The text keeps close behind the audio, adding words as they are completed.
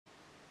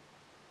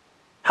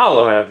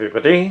Hello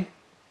everybody!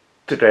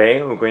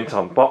 Today we're going to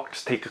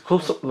unbox, take a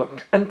close-up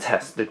look and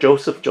test the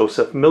Joseph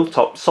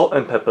Milltop salt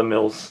and pepper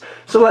mills.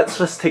 So let's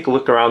just take a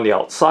look around the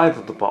outside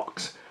of the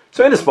box.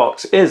 So in this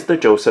box is the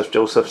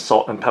Joseph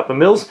salt and pepper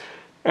mills,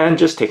 and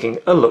just taking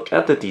a look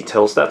at the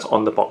details that's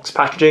on the box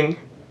packaging.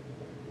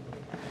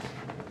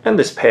 And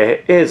this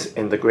pair is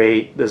in the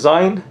grey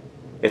design.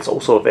 It's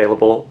also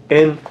available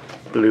in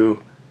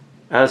blue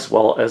as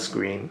well as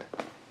green.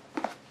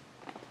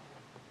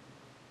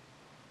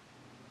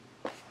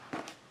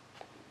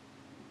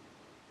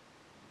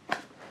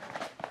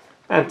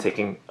 And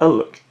taking a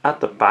look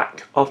at the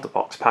back of the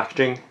box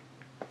packaging,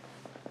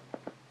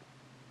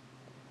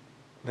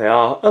 there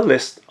are a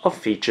list of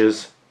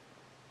features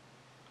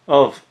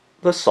of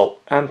the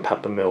salt and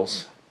pepper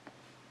mills.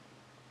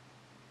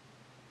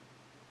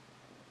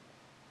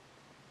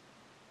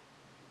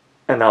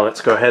 And now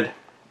let's go ahead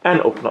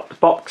and open up the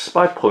box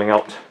by pulling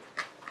out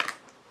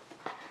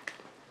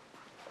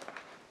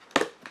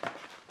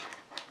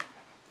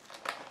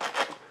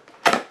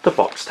the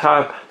box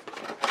tab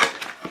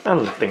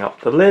and lifting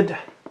up the lid,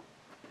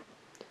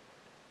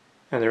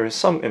 and there is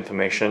some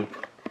information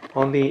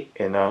on the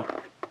inner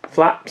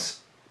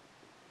flaps,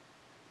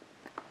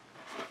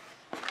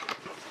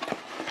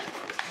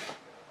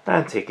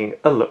 and taking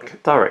a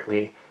look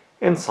directly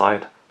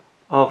inside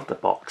of the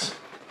box.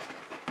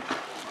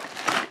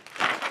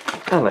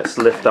 And let's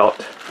lift out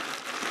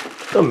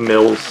the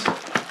mills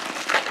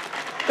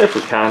if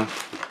we can,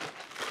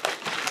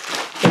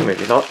 or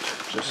maybe not,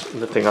 just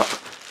lifting up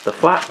the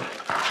flap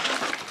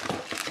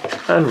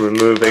and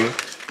removing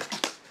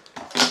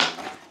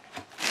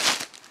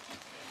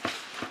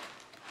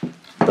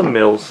the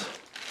mills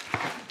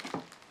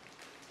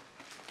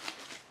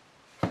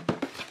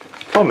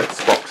from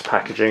its box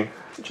packaging.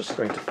 I'm just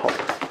going to pop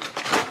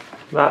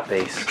that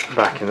base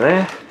back in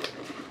there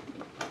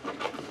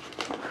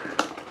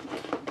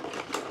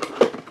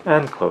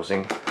and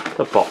closing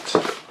the box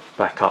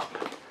back up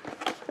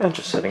and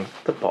just setting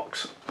the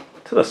box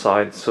to the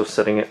side, so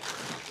setting it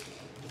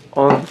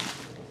on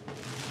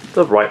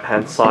the right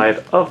hand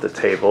side of the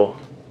table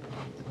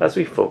as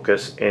we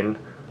focus in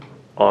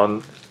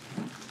on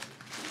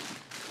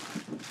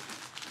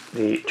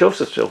the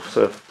Joseph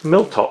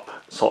Milltop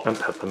salt and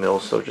pepper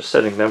mills. So just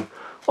setting them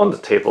on the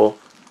table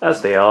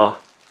as they are,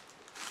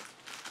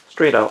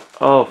 straight out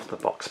of the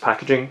box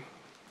packaging.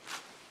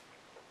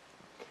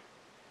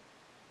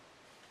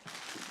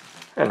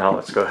 And now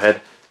let's go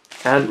ahead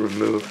and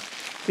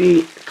remove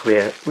the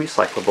clear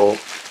recyclable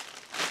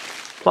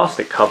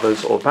plastic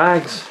covers or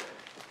bags.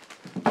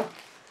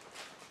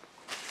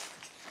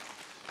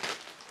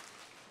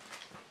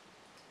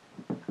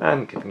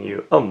 And giving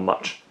you a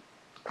much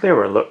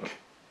clearer look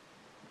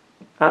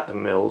at the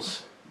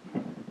mills,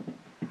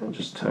 and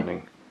just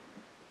turning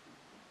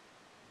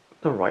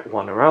the right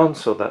one around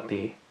so that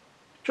the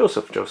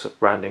Joseph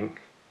branding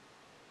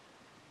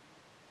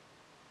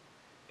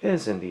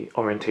is in the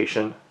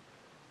orientation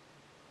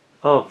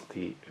of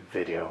the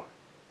video.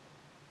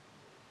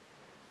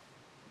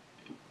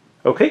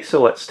 Okay,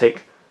 so let's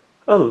take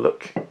a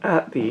look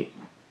at the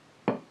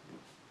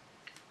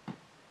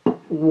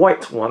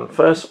white one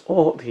first,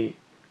 or the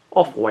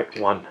off-white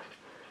one.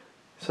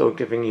 So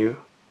giving you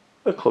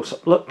a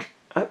close-up look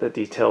at the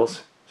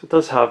details. So it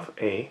does have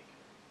a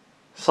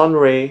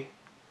sunray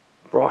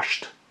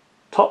brushed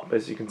top,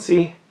 as you can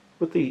see,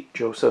 with the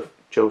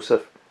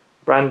Joseph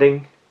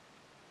branding.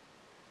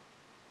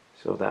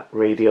 So that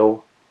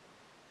radial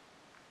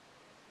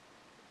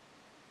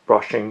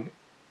brushing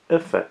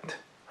effect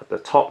at the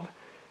top,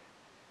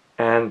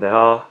 and there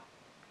are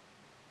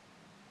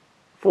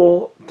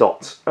 4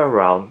 dots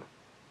around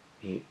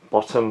the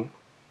bottom,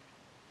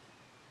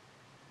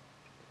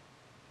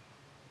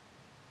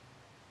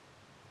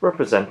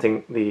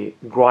 representing the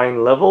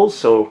grind levels.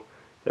 So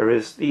there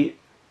is the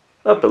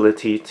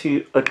ability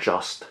to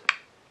adjust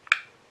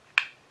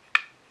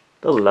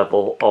the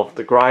level of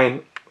the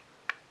grind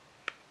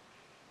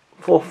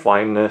for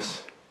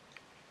fineness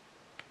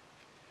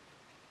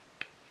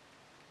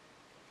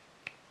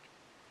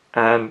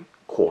and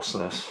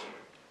coarseness.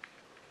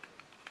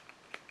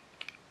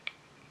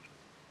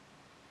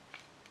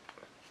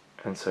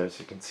 And so as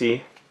you can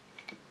see,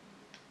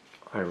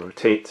 I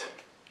rotate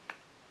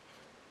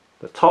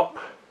the top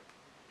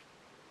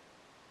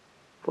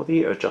for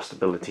the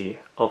adjustability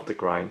of the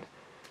grind,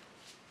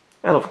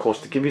 and of course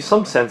to give you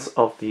some sense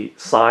of the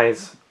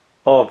size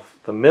of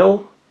the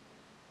mill,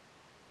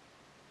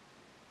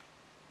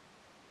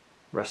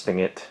 resting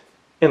it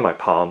in my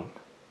palm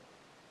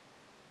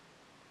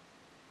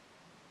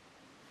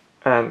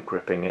and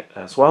gripping it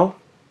as well.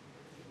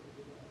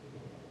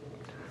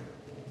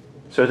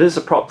 So it is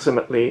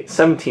approximately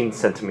 17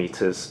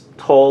 centimeters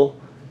tall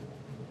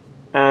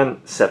and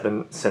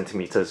 7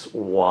 centimeters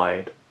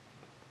wide.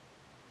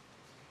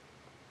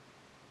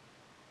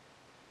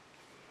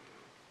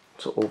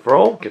 So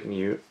overall, giving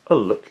you a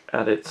look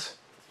at its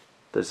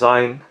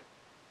design,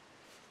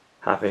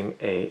 having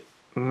a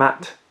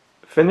matte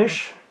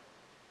finish,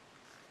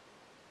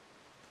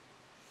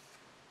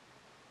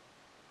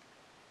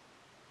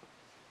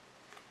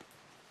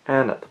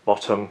 and at the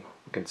bottom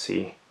you can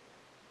see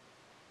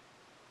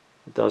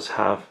it does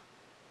have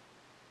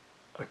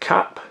a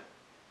cap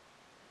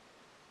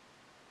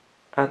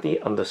at the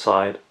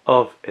underside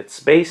of its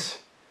base.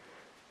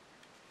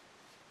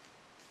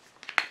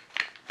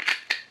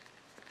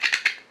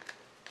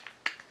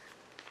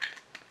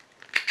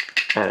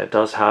 And it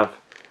does have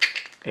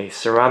a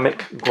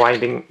ceramic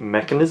grinding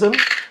mechanism,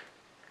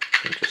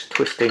 just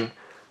twisting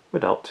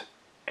without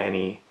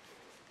any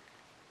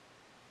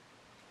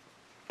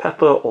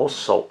pepper or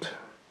salt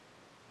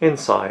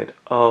inside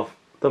of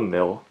the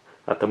mill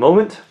at the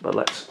moment. But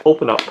let's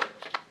open up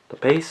the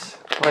base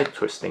by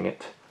twisting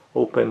it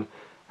open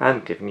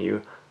and giving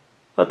you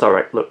a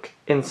direct look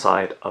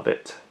inside of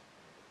it.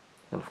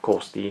 And of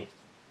course the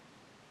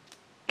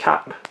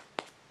cap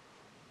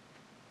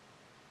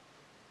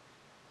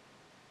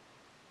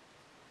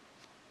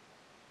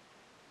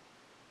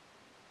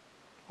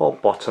or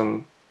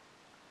bottom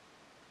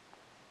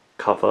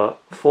cover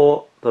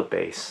for the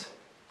base,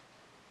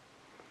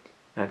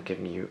 and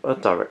giving you a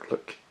direct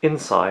look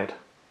inside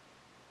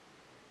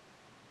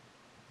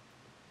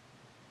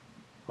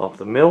of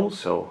the mill.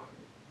 So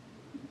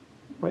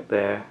right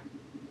there,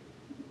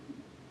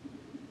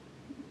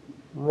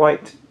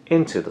 right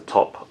into the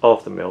top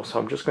of the mill. So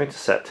I'm just going to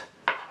set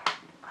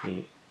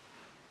the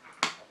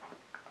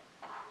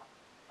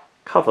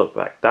cover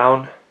back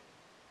down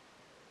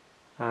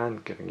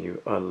and giving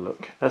you a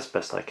look as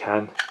best I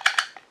can,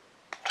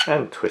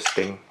 and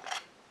twisting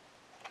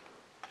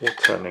or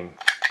turning.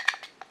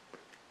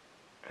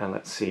 And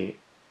let's see,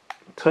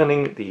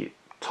 turning the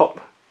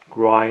top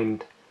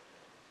grind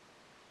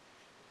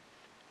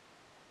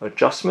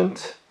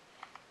adjustment,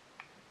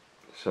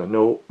 so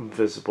no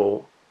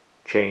visible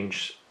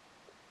change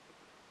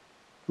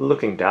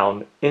looking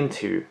down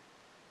into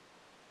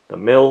the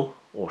mill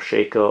or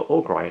shaker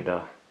or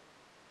grinder.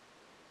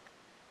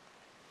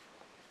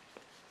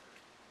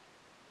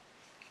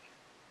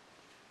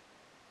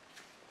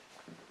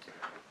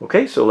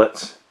 Okay, so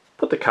let's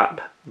put the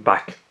cap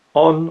back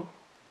on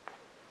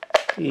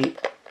the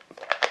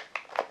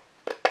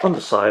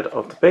underside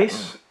of the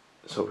base,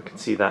 so we can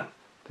see that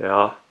there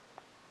are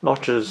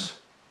notches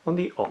on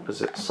the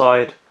opposite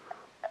side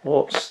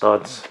or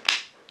studs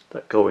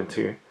that go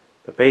into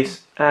the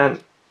base,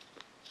 and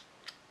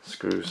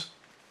screws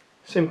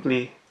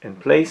simply in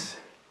place.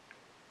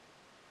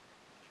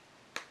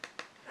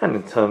 And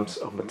in terms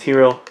of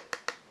material,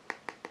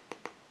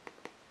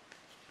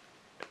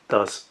 it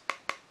does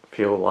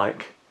feel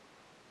like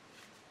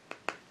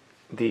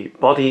the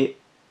body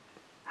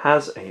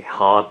has a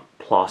hard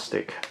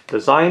plastic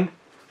design,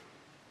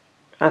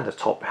 and the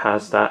top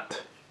has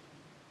that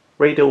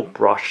radial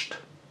brushed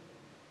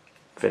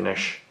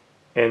finish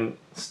in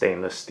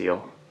stainless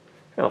steel,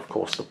 and of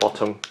course the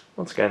bottom,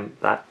 once again,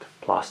 that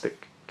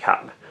plastic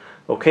cap.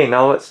 Okay,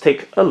 now let's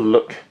take a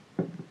look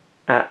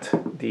at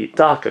the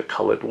darker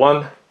colored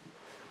one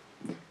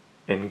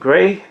in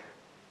grey.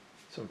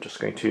 So I'm just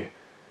going to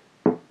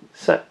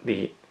set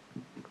the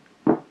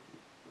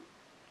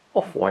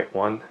off-white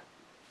one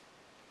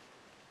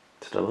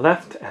to the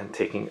left and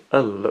taking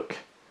a look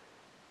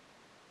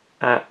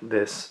at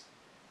this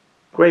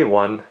grey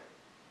one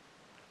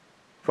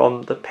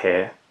from the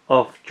pair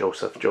of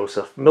Joseph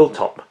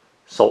Milltop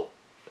salt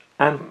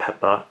and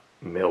pepper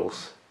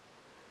mills.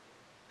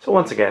 So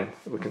once again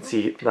we can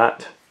see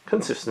that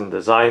consistent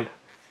design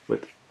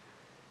with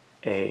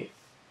a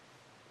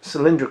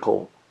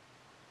cylindrical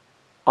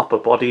upper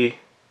body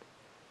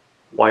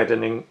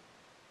widening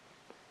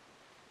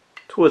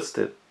towards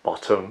the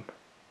bottom,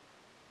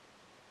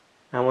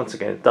 and once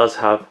again it does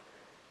have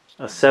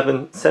a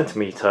 7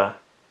 centimeter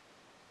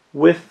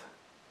width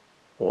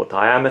or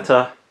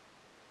diameter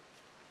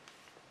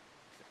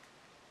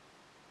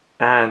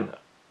and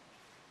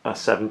a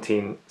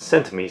 17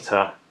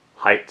 centimeter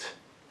height.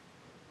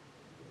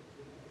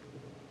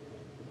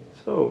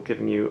 So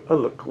giving you a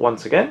look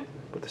once again,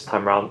 but this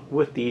time around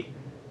with the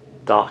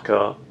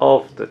darker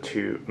of the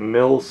two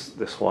mills.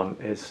 This one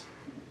is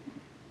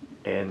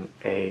in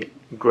a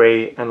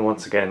grey, and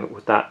once again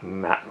with that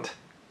matte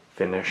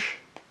finish.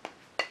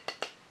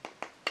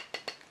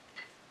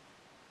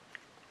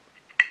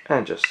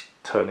 And just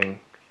turning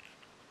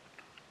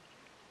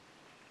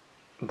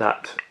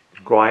that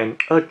grind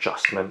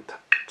adjustment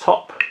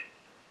top,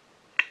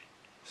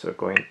 so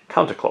going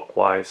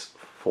counterclockwise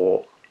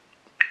for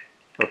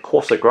a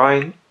coarser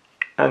grind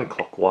and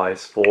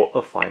clockwise for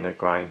a finer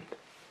grind.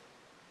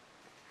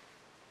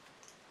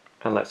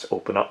 And let's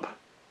open up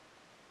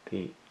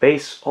the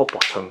base or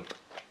bottom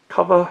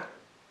cover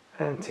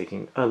and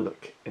taking a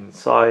look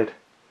inside,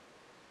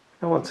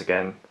 and once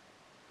again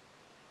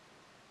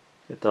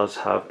it does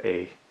have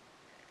a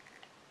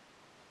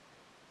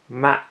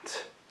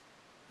matte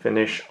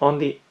finish on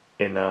the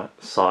inner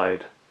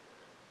side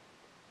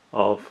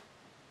of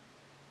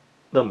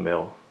the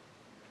mill.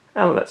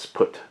 And let's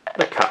put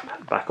the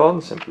cap back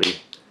on,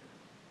 simply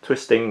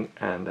twisting,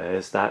 and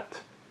there's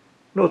that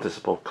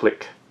noticeable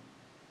click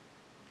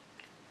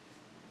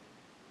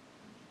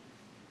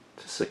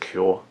to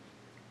secure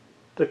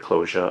the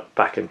closure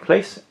back in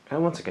place.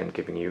 And once again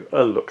giving you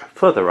a look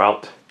further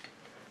out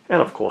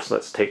And of course,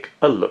 let's take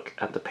a look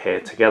at the pair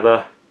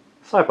together,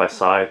 side by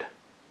side.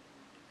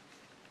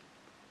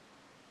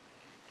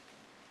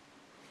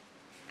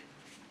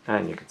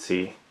 And you can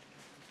see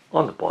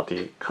on the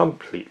body,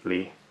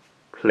 completely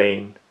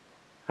plain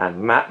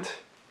and matte.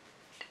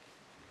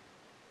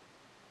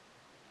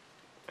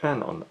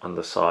 And on the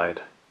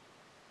underside,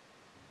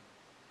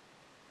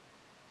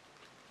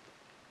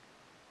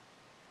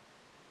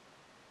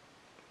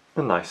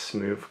 a nice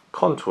smooth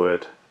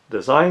contoured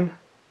design.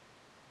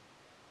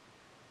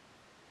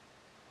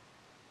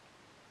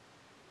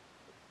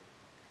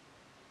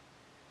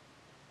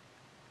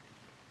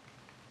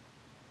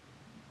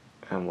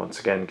 And once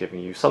again giving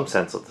you some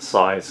sense of the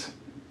size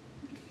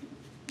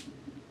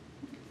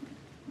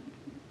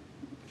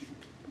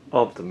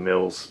of the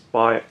mills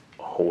by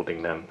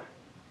holding them.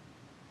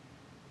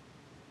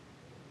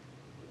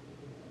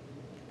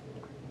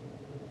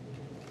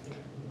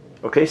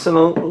 Okay, so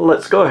now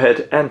let's go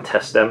ahead and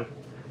test them.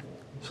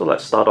 So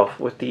let's start off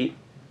with the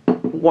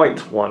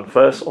white one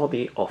first, or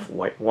the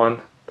off-white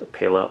one, the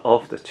paler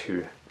of the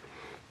two.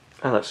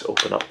 And let's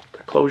open up the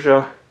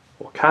closure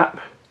or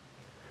cap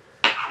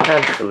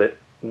and fill it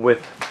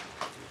with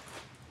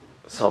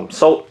some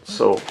salt.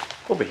 So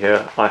over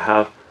here I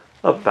have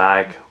a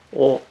bag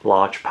or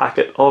large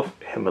packet of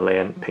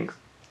Himalayan pink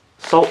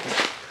salt.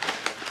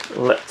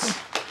 Let's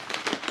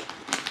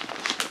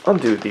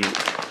undo the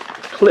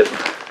clip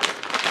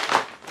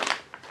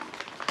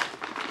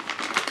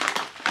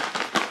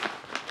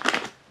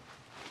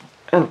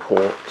and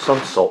pour some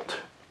salt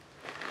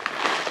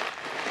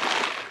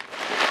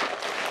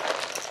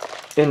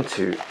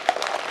into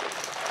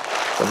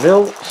the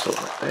mill, so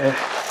right there.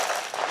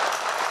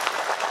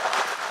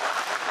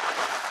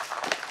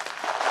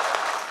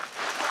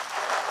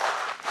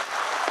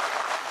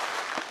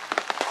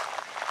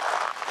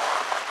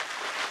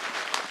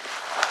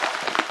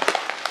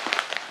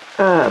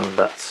 And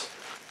that's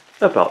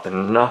about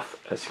enough,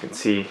 as you can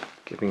see,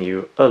 giving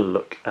you a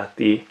look at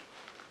the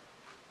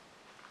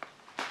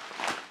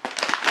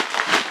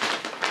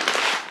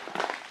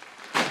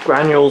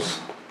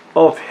granules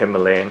of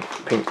Himalayan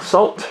pink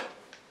salt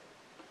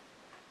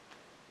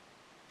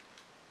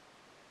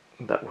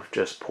that we've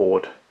just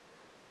poured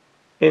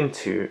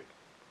into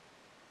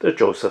the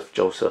Joseph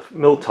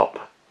Milltop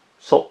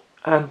salt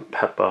and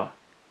pepper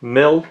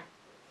mill.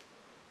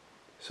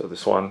 So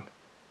this one,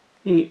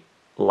 the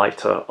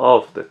lighter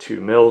of the two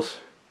mills,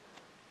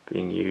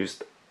 being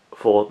used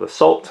for the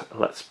salt.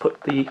 Let's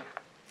put the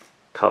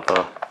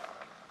cover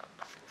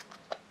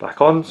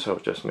back on, so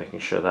just making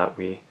sure that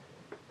we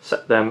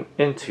set them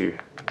into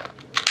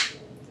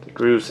the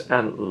grooves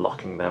and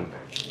locking them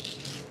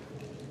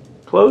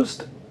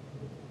closed.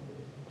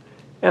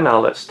 And now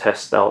let's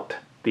test out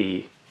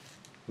the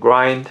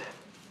grind.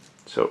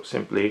 So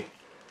simply,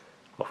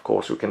 of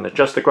course, we can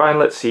adjust the grind.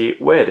 Let's see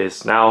where it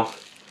is now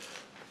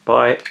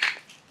by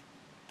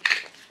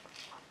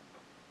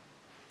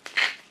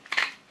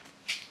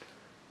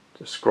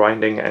just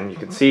grinding, and you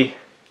can see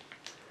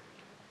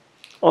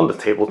on the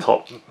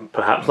tabletop,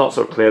 perhaps not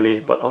so clearly,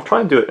 but I'll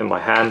try and do it in my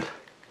hand.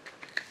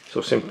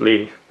 So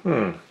simply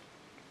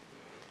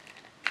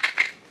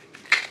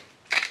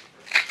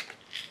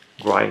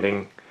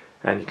grinding,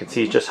 and you can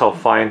see just how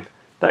fine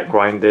that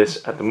grind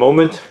is at the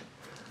moment,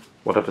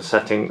 whatever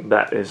setting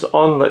that is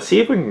on. Let's see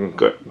if we can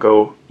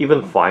go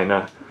even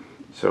finer.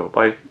 So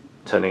by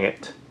turning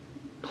it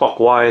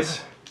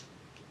clockwise,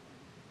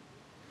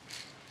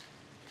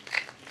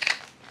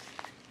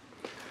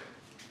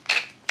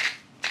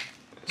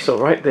 so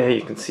right there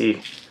you can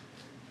see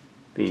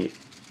the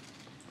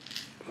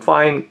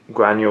fine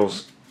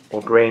granules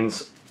or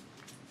grains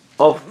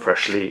of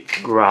freshly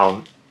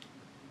ground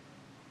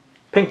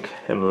pink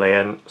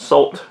Himalayan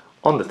salt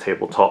on the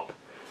tabletop,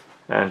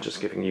 and just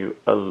giving you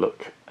a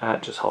look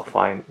at just how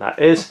fine that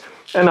is.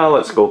 And now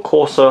let's go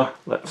coarser.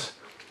 Let's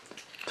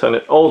turn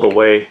it all the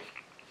way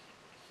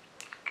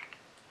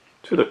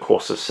to the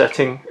coarser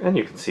setting, and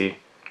you can see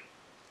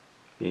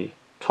the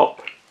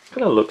top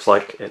kind of looks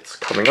like it's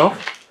coming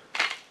off,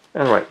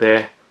 and right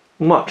there,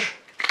 much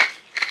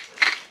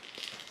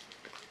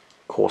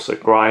coarser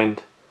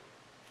grind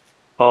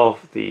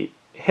of the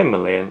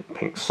Himalayan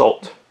pink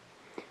salt.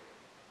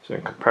 So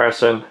in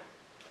comparison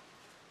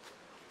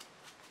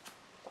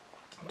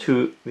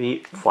to the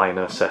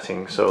finer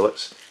setting, so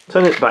let's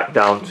turn it back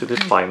down to this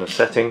finer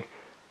setting,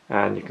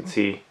 and you can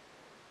see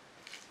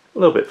a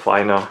little bit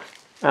finer,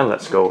 and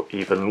let's go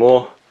even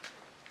more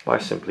by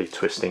simply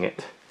twisting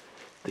it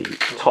the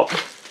top,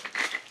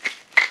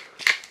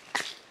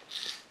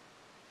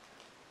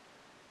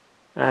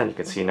 and you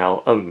can see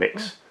now a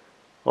mix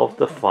of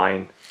the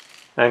fine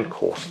and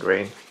coarse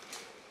grain.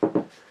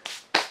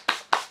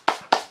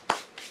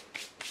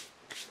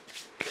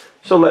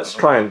 So let's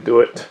try and do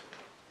it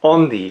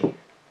on the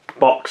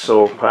box,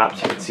 so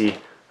perhaps you can see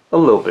a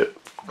little bit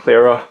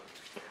clearer.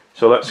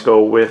 So let's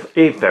go with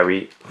a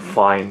very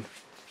fine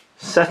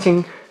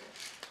setting.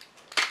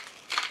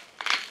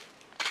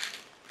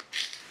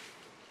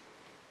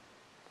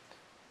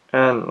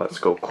 And let's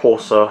go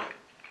coarser.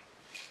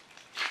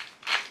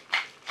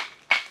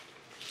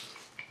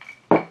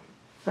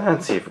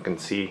 and see if we can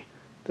see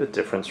the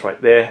difference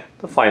right there.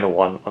 The finer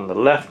one on the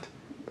left,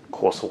 the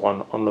coarser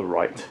one on the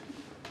right.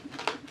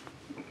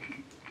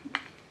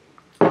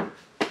 And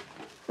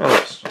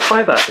let's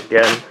try that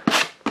again.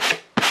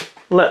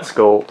 Let's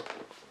go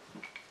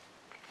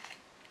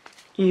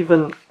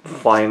even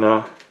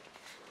finer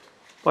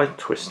by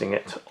twisting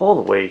it all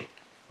the way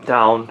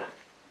down,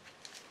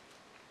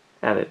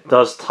 and it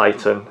does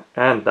tighten,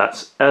 and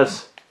that's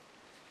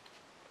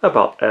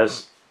about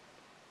as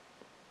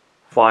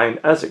fine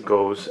as it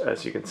goes,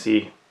 as you can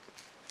see.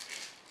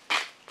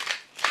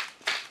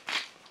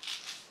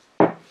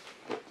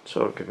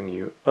 So giving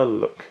you a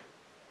look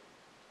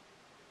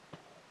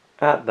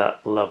at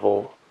that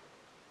level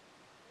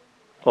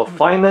of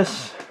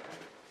fineness.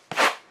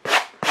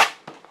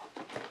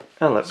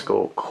 And let's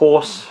go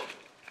coarse.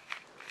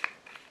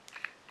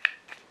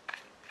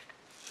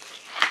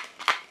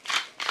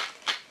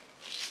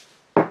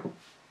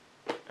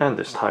 And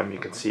this time you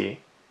can see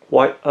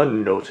quite a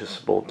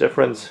noticeable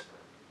difference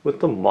with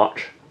the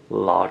much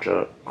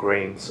larger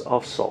grains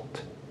of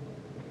salt.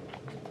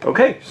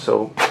 Okay,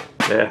 so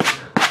there,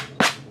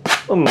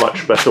 a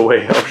much better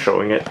way of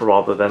showing it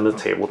rather than the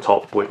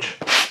tabletop, which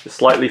is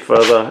slightly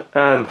further,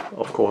 and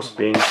of course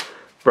being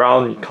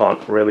brown you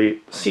can't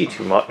really see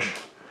too much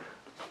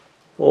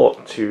or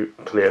too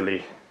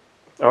clearly.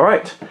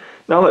 Alright,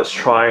 now let's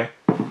try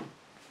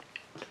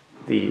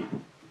the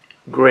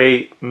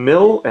grey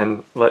mill,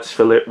 and let's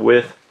fill it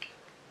with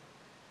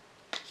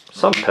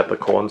some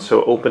peppercorns.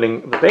 So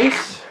opening the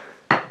base,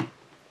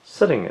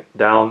 setting it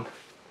down,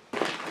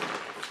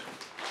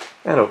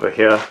 and over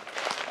here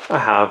I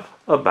have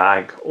a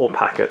bag or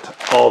packet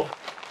of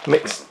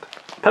mixed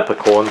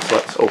peppercorns.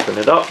 Let's open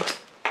it up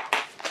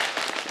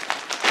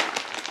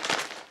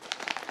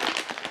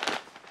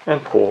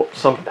and pour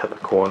some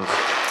peppercorns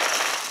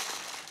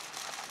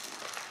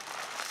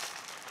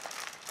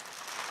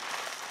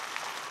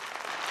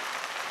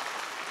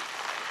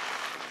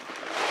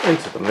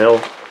into the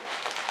mill,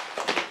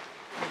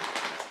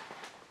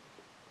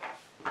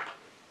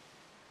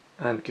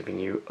 and giving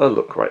you a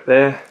look right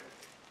there,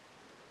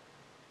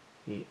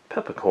 the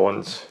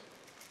peppercorns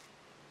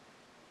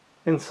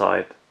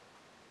inside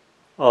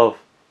of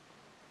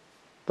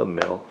the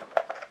mill,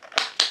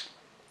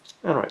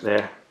 and right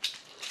there,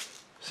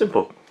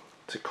 simple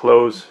to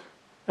close.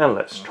 And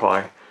let's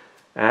try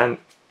and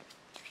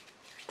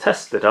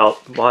test it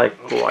out by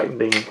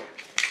grinding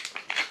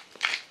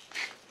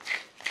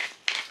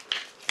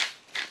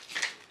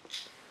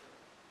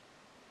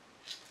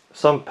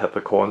some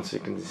peppercorns. You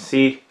can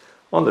see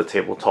on the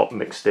tabletop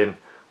mixed in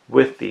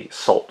with the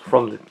salt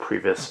from the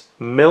previous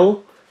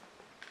mill,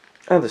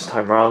 and this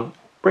time around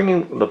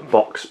bringing the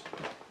box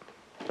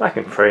back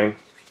in frame,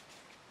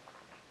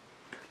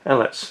 and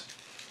let's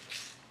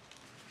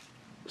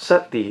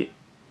set the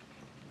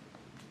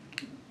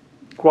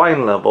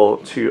grind level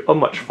to a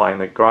much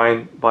finer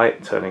grind by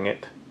turning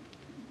it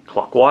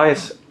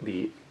clockwise.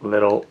 The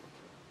little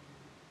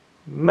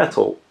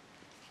metal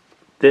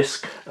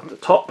disc at the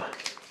top,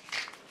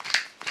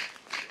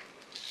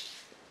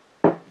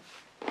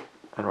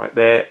 and right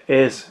there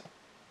is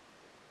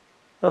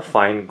a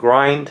fine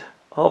grind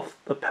of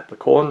the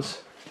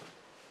peppercorns.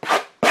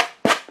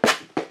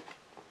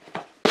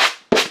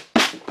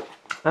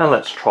 And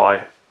let's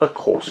try a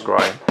coarse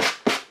grind.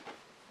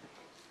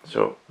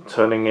 So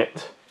turning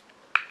it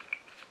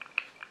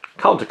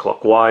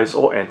counterclockwise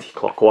or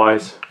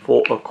anti-clockwise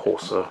for a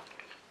coarser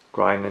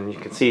grind, and you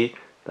can see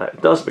that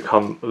it does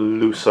become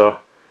looser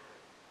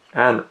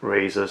and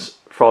raises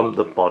from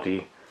the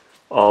body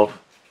of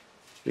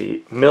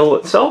the mill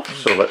itself.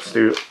 So let's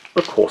do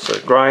a coarser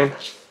grind,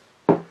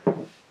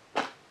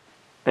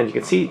 and you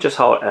can see just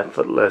how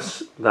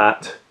effortless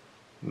that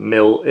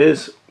mill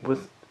is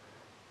with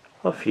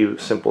a few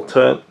simple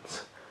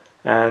turns,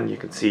 and you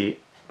can see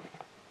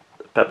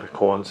the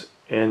peppercorns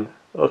in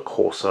a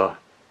coarser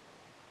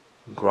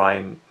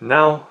grind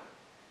now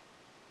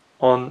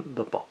on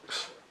the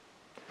box.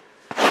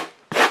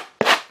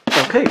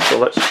 Okay, so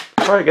let's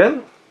try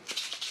again,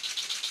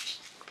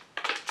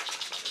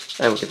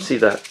 and we can see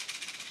that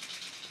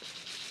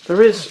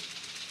there is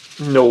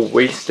no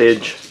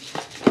wastage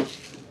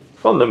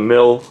from the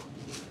mill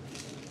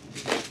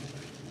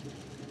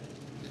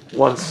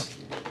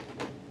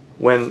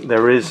when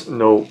there is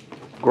no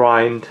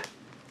grind.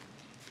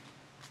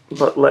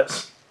 But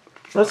let's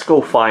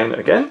go fine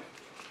again,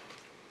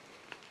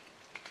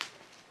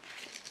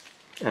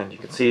 and you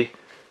can see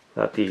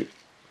that the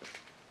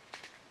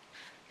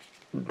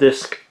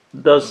disc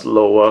does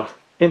lower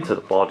into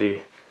the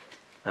body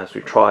as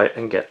we try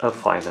and get a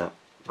finer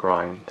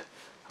grind.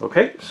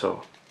 Okay,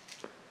 so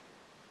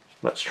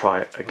let's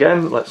try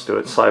again. Let's do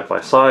it side by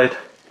side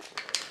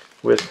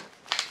with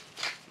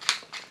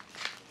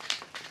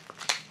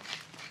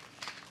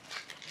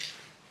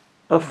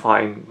a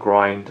fine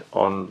grind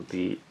on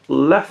the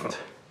left,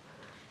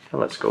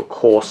 and let's go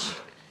coarse.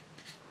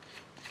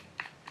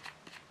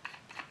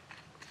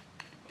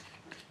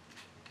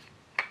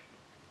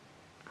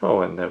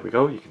 Oh, and there we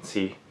go. You can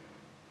see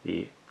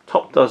the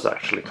top does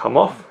actually come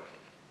off,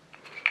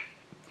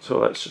 so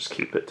let's just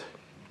keep it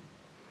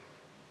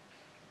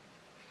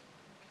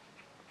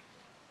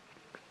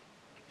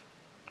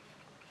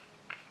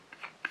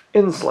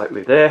in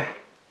slightly there,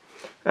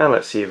 and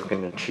let's see if we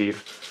can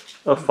achieve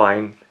a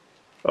fine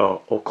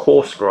or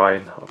coarse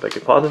grind, I beg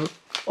your pardon,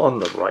 on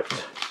the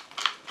right.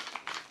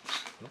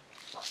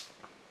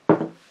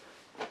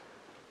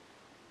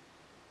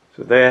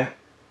 So there,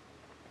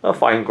 a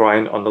fine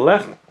grind on the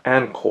left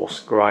and coarse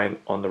grind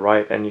on the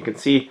right, and you can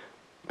see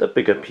the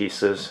bigger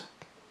pieces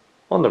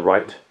on the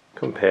right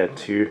compared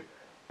to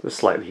the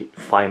slightly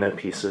finer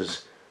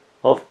pieces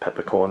of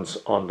peppercorns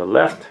on the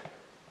left.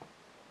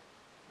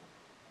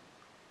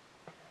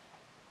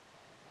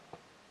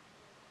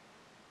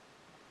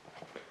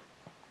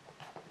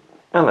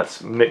 And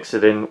let's mix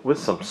it in with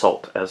some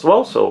salt as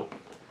well. So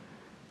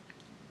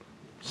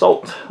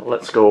salt,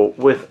 let's go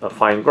with a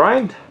fine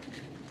grind.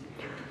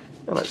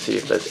 And let's see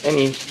if there's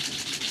any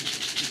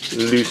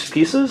loose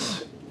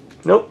pieces.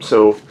 Nope,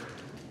 so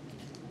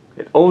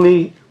it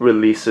only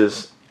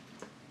releases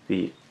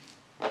the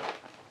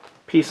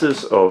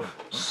pieces of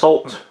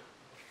salt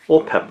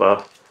or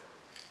pepper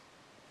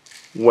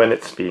when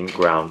it's being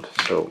ground.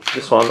 So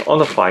this one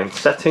on a fine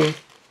setting.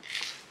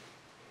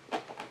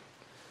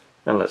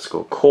 And let's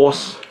go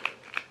coarse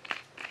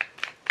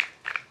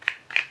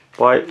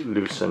by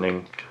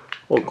loosening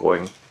or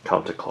going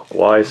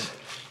counterclockwise.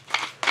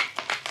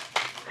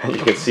 And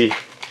you can see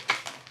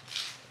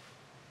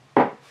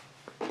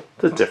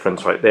the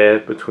difference right there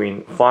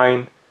between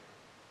fine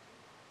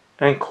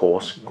and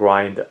coarse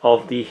grind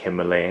of the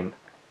Himalayan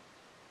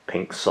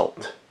pink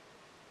salt.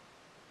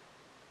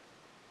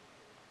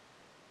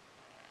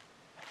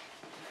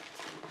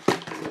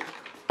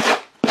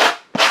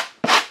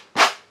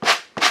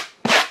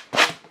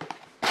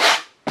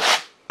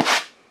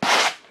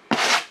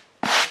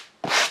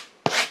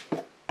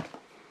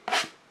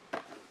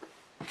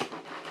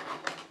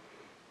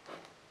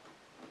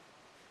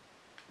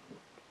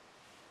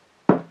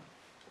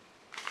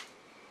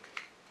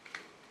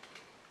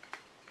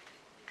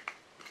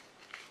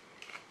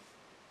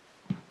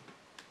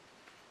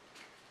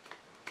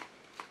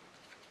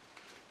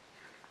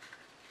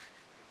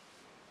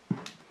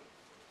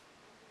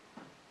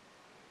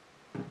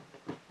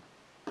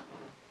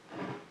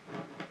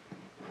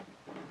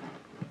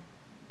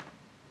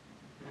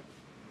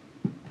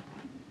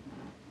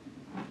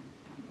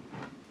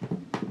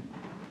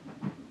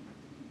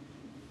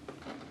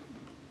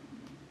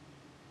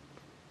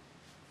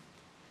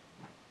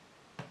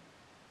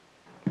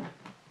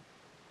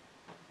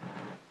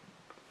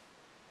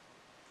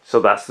 So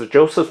that's the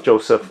Joseph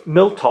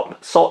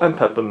Milltop Salt and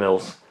Pepper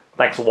Mills.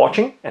 Thanks for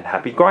watching and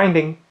happy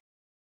grinding!